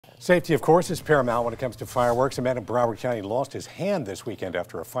Safety, of course, is paramount when it comes to fireworks. A man in Broward County lost his hand this weekend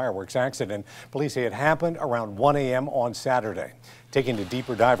after a fireworks accident. Police say it happened around 1 a.m. on Saturday. Taking a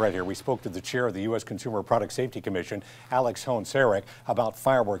deeper dive right here, we spoke to the chair of the U.S. Consumer Product Safety Commission, Alex Hohn-Sarek, about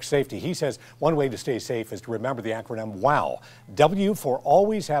fireworks safety. He says one way to stay safe is to remember the acronym WOW. W for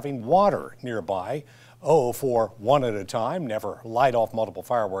always having water nearby. O for one at a time, never light off multiple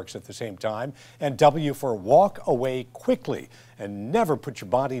fireworks at the same time, and W for walk away quickly and never put your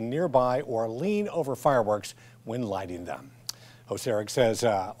body nearby or lean over fireworks when lighting them. Hohn-Sarek says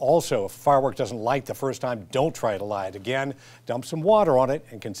also if a firework doesn't light the first time, don't try to light it again. Dump some water on it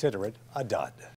and consider it a dud.